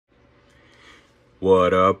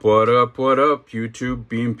What up, what up, what up, YouTube?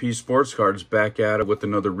 B&P Sports Cards back at it with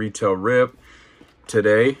another retail rip.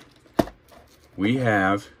 Today, we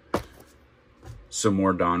have some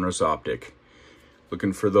more Donruss Optic.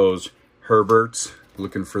 Looking for those Herberts,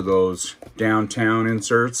 looking for those downtown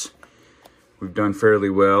inserts. We've done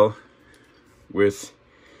fairly well with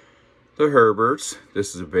the Herberts.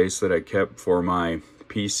 This is a base that I kept for my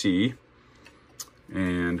PC.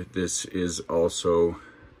 And this is also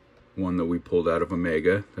one that we pulled out of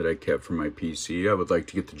Omega that I kept for my PC. I would like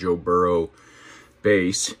to get the Joe Burrow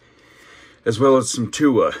base, as well as some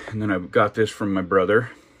Tua. And then I've got this from my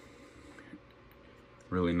brother.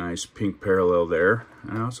 Really nice pink parallel there.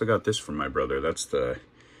 And I also got this from my brother. That's the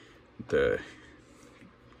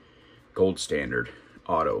gold standard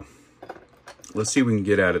auto. Let's see what we can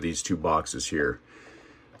get out of these two boxes here.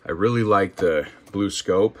 I really like the blue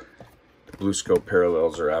scope. The blue scope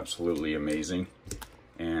parallels are absolutely amazing.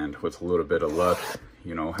 And with a little bit of luck,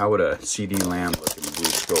 you know, how would a CD Lamb look in the blue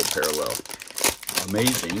scope parallel?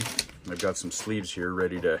 Amazing. I've got some sleeves here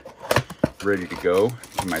ready to go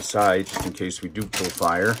to my side, just in case we do pull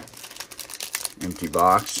fire. Empty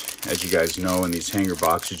box. As you guys know, in these hanger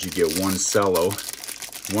boxes, you get one cello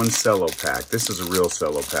pack. This is a real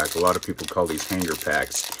cello pack. A lot of people call these hanger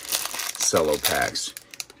packs cello packs.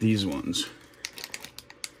 These ones.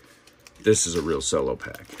 This is a real cello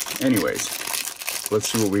pack. Anyways. Let's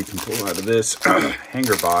see what we can pull out of this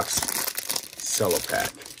hanger box cello pack.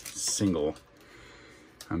 Single.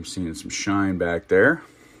 I'm seeing some shine back there.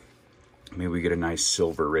 Maybe we get a nice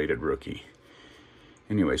silver rated rookie.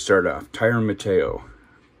 Anyway, start off. Tyrann Mateo,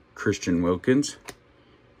 Christian Wilkins,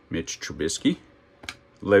 Mitch Trubisky,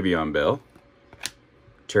 Le'Veon Bell,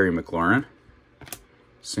 Terry McLaurin,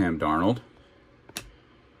 Sam Darnold,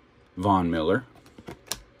 Von Miller,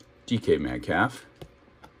 DK Metcalf,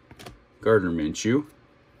 Gardner Minshew,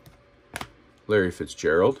 Larry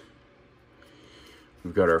Fitzgerald.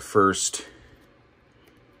 We've got our first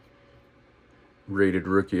rated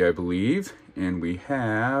rookie, I believe. And we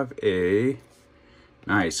have a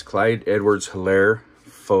nice Clyde Edwards-Helaire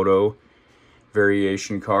photo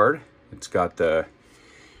variation card. It's got the,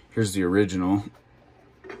 here's the original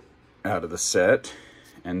out of the set.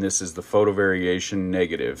 And this is the photo variation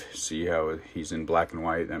negative. See how he's in black and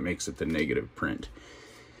white? That makes it the negative print.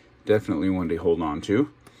 Definitely one to hold on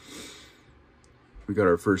to. We got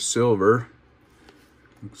our first silver.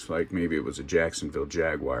 Looks like maybe it was a Jacksonville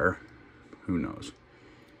Jaguar. Who knows?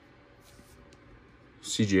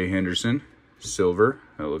 CJ Henderson, silver.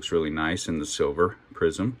 That looks really nice in the silver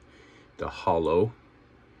Prizm. The Holo.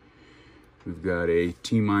 We've got a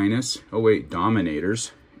T-. Oh wait,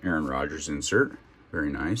 Dominators. Aaron Rodgers insert.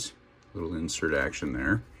 Very nice. Little insert action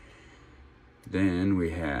there. Then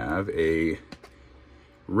we have a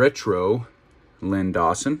retro Len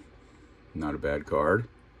Dawson, not a bad card.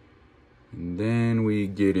 And then we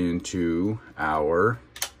get into our,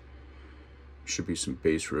 should be some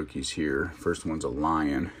base rookies here. First one's a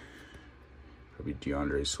Lion, probably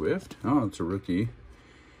DeAndre Swift. Oh, it's a rookie,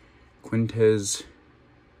 Quintez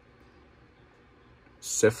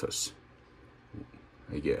Cephas,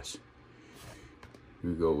 I guess.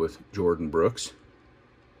 We go with Jordan Brooks,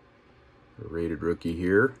 a rated rookie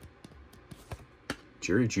here.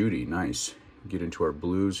 Jerry Jeudy, nice. Get into our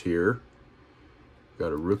blues here.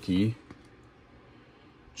 Got a rookie,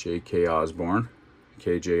 KJ Osborne,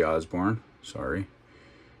 sorry.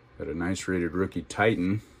 Got a nice rated rookie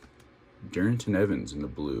Titan, Darrington Evans in the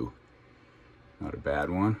blue. Not a bad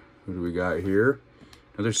one. Who do we got here?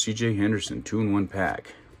 Another CJ Henderson, 2-in-1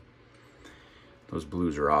 pack. Those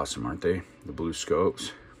blues are awesome, aren't they? The blue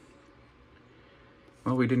scopes.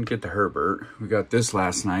 Well, we didn't get the Herbert. We got this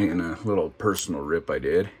last night in a little personal rip I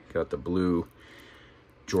did. Got the blue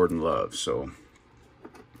Jordan Love. So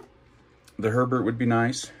the Herbert would be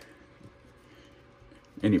nice.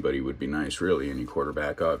 Anybody would be nice, really. Any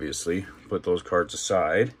quarterback, obviously. Put those cards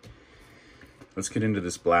aside. Let's get into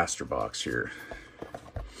this blaster box here.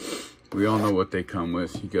 We all know what they come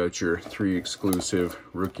with. You got your 3 exclusive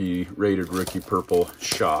rated rookie purple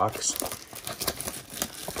shocks.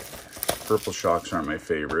 Purple shocks aren't my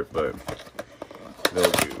favorite, but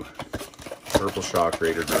they'll do. Purple shock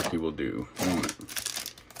rated rookie will do, won't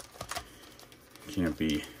it? Can't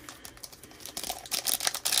be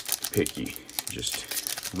picky.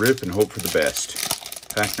 Just rip and hope for the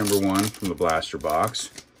best. Pack number 1 from the blaster box.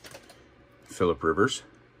 Phillip Rivers.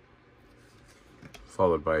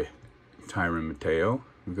 Followed by Tyrann Mateo.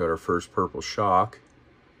 We've got our first purple shock.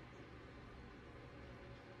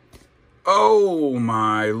 Oh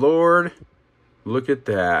my Lord. Look at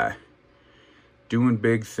that. Doing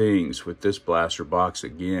big things with this blaster box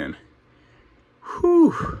again.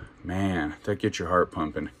 Whew. Man, that gets your heart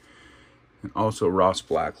pumping. And also Ross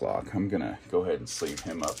Blacklock. I'm going to go ahead and sleeve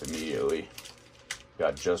him up immediately.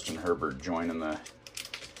 Got Justin Herbert joining the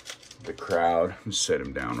crowd. Let's set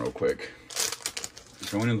him down real quick.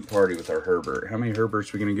 Joining the party with our Herbert. How many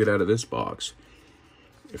Herberts are we going to get out of this box?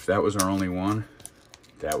 If that was our only one,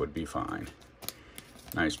 that would be fine.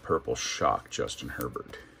 Nice purple shock Justin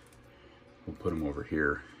Herbert. We'll put him over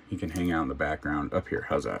here. He can hang out in the background up here.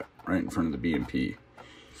 How's that? Right in front of the B&P.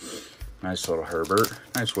 Nice little Herbert.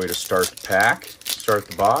 Nice way to start the pack. Start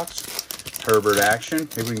the box. Herbert action.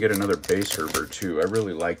 Maybe we can get another base Herbert too. I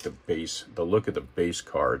really like the base. The look of the base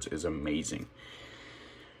cards is amazing.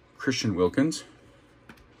 Christian Wilkins,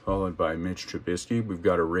 followed by Mitch Trubisky. We've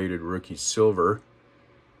got a rated rookie silver.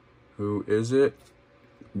 Who is it?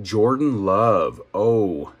 Jordan Love.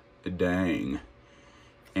 Oh, dang.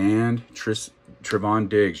 And Trevon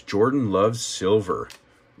Diggs. Jordan Love silver.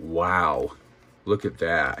 Wow. Look at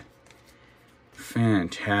that.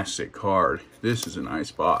 Fantastic card. This is a nice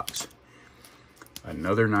box.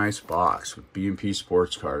 Another nice box with B&P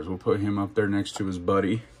Sports Cards. We'll put him up there next to his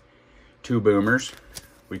buddy. 2 boomers.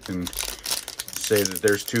 We can say that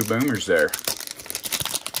there's 2 boomers there.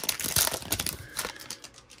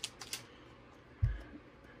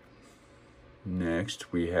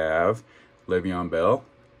 Next, we have Le'Veon Bell,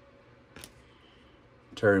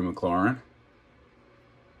 Terry McLaurin,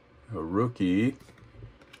 a rookie,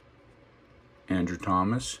 Andrew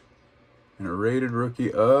Thomas, and a rated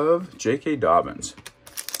rookie of J.K. Dobbins.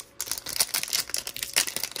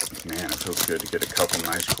 Man, it feels good to get a couple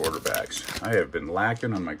nice quarterbacks. I have been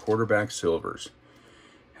lacking on my quarterback silvers.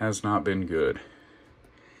 Has not been good.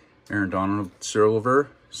 Aaron Donald silver,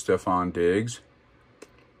 Stephon Diggs.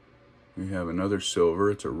 We have another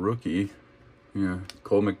silver. It's a rookie. Yeah,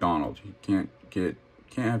 Cole McDonald. You can't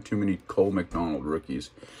have too many Cole McDonald rookies.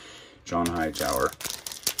 John Hightower.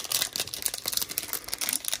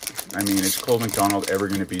 I mean, is Cole McDonald ever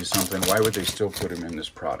going to be something? Why would they still put him in this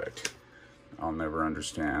product? I'll never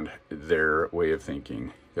understand their way of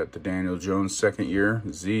thinking. Got the Daniel Jones second year.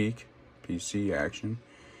 Zeke. PC action.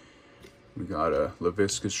 We got a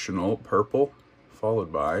Laviska Shenault purple.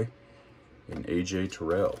 Followed by an AJ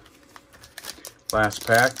Terrell. Last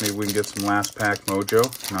pack. Maybe we can get some last pack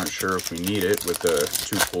mojo. Not sure if we need it with the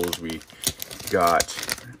 2 pulls we got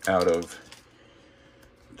out of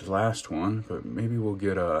the last one. But maybe we'll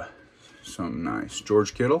get something nice.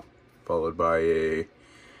 George Kittle. Followed by a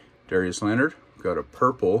Darius Leonard. Got a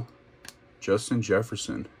purple Justin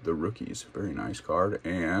Jefferson. The rookies. Very nice card.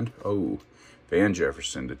 And, oh, Van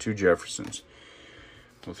Jefferson. The 2 Jeffersons.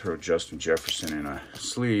 We'll throw Justin Jefferson in a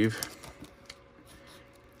sleeve.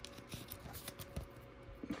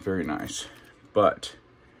 Very nice. But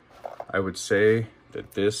I would say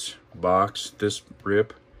that this box, this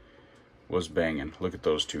rip, was banging. Look at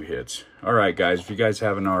those 2 hits. All right, guys, if you guys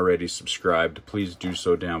haven't already subscribed, please do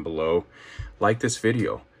so down below. Like this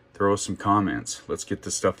video. Throw us some comments. Let's get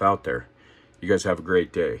this stuff out there. You guys have a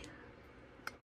great day.